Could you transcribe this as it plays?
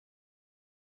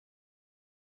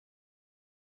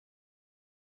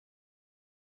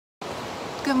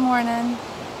Good morning.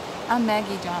 I'm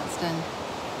Maggie Johnston,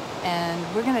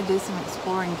 and we're going to do some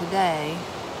exploring today,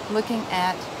 looking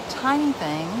at tiny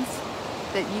things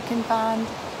that you can find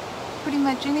pretty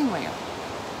much anywhere,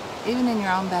 even in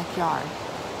your own backyard,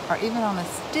 or even on a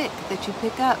stick that you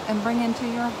pick up and bring into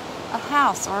a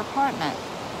house or apartment.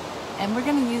 And we're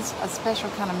going to use a special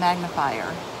kind of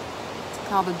magnifier. It's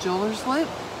called a jeweler's loupe,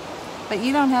 but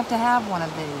you don't have to have one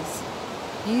of these.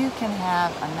 You can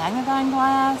have a magnifying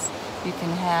glass, you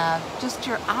can have just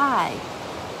your eye,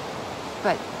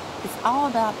 but it's all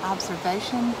about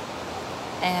observation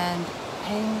and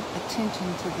paying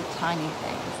attention to the tiny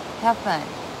things. Have fun.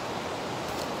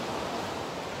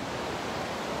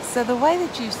 So the way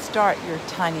that you start your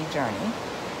tiny journey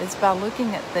is by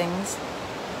looking at things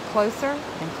closer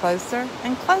and closer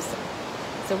and closer.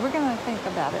 So we're going to think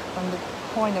about it from the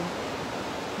point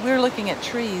of, we're looking at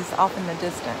trees off in the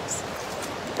distance.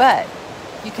 But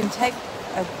you can take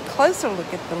a closer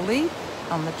look at the leaf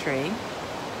on the tree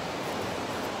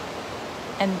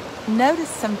and notice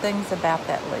some things about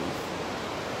that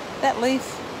leaf. That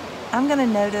leaf, I'm going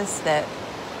to notice that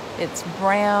it's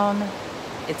brown.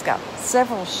 It's got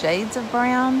several shades of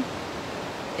brown.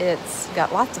 It's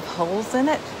got lots of holes in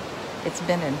it. It's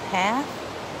been in half.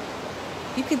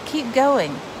 You could keep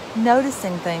going,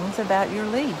 noticing things about your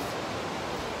leaf.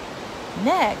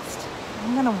 Next,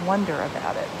 I'm going to wonder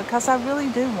about it, because I really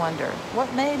do wonder.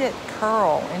 What made it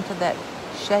curl into that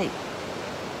shape?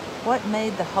 What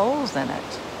made the holes in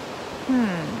it?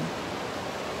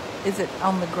 Is it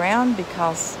on the ground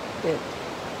because it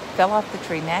fell off the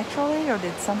tree naturally, or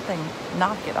did something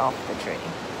knock it off the tree?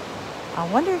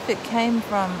 I wonder if it came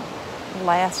from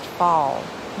last fall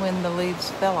when the leaves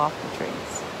fell off the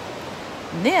trees.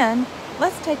 And then,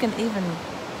 let's take an even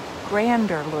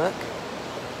grander look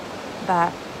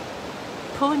by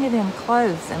pulling it in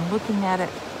close and looking at it.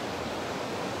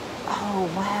 Oh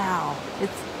wow,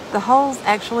 the holes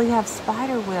actually have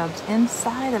spider webs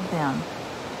inside of them.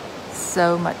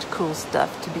 So much cool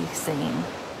stuff to be seen.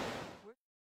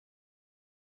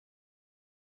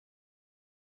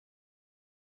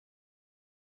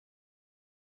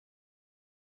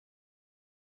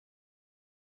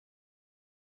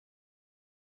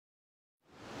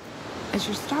 As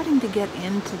you're starting to get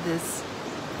into this,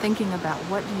 thinking about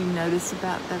what do you notice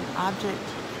about the object,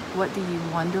 what do you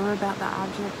wonder about the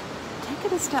object, take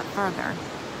it a step further.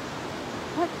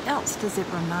 What else does it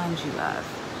remind you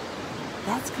of?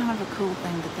 That's kind of a cool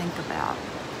thing to think about.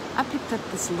 I picked up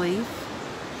this leaf,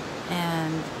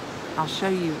 and I'll show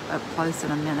you up close in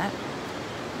a minute.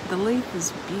 The leaf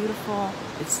is beautiful.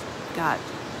 It's got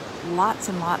lots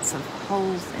and lots of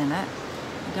holes in it.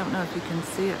 I don't know if you can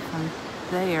see it from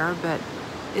there, but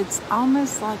it's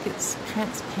almost like it's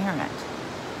transparent.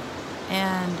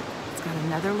 And it's got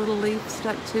another little leaf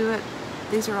stuck to it.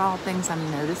 These are all things I'm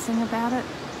noticing about it.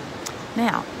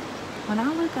 Now, when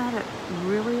I look at it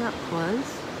really up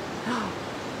close,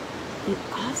 it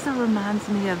also reminds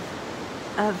me of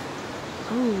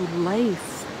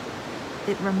lace.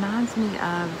 It reminds me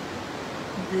of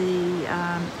the,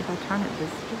 if I turn it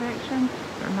this direction,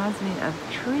 it reminds me of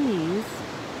trees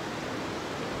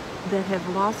that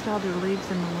have lost all their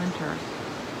leaves in the winter.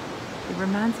 It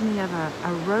reminds me of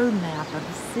a road map of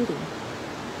a city.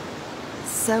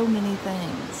 So many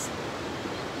things.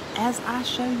 As I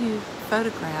show you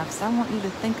photographs, I want you to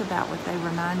think about what they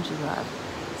remind you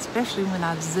of, especially when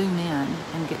I zoom in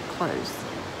and get close.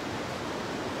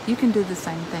 You can do the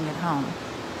same thing at home.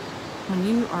 When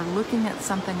you are looking at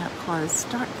something up close,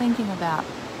 start thinking about,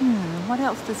 what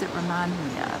else does it remind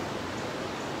me of?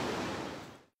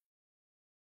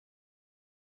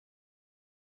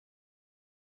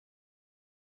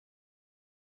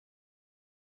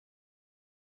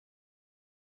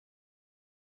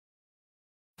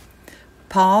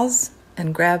 Pause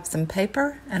and grab some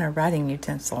paper and a writing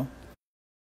utensil.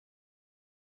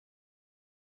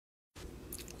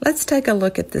 Let's take a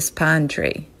look at this pine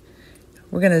tree.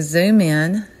 We're going to zoom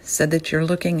in so that you're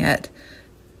looking at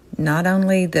not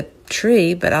only the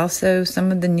tree, but also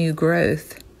some of the new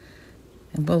growth.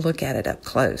 And we'll look at it up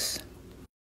close.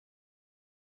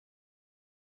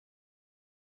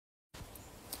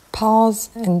 Pause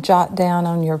and jot down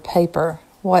on your paper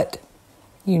what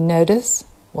you notice,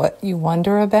 what you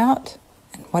wonder about,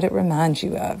 and what it reminds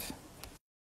you of.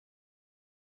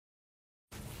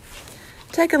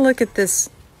 Take a look at this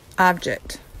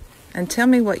object and tell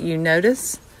me what you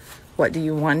notice, what do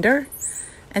you wonder,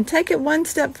 and take it one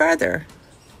step further.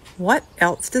 What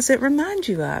else does it remind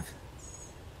you of?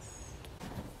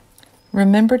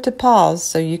 Remember to pause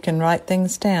so you can write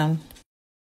things down.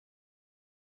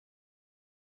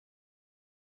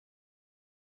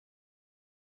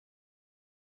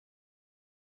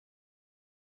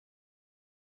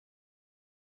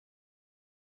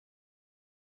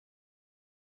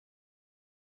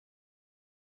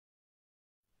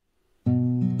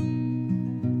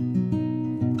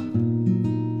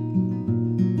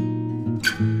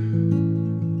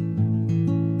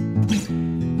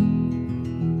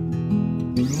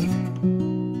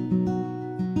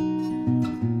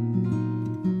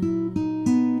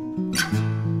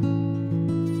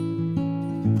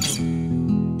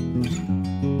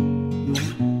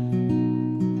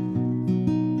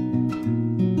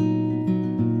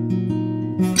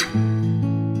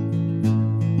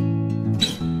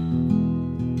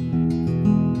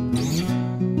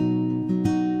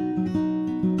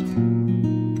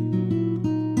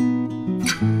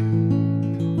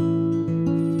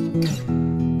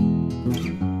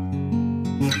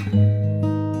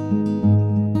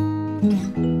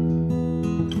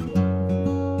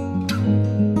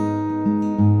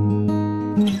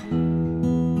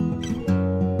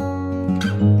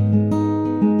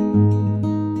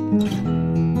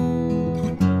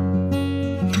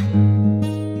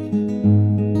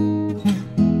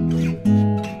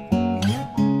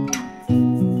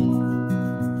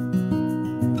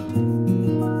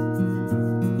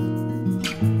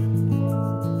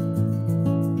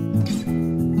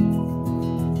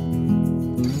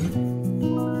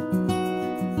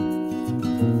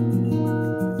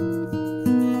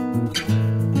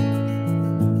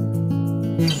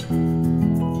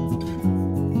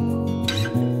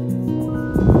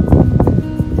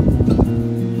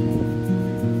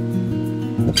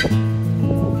 you.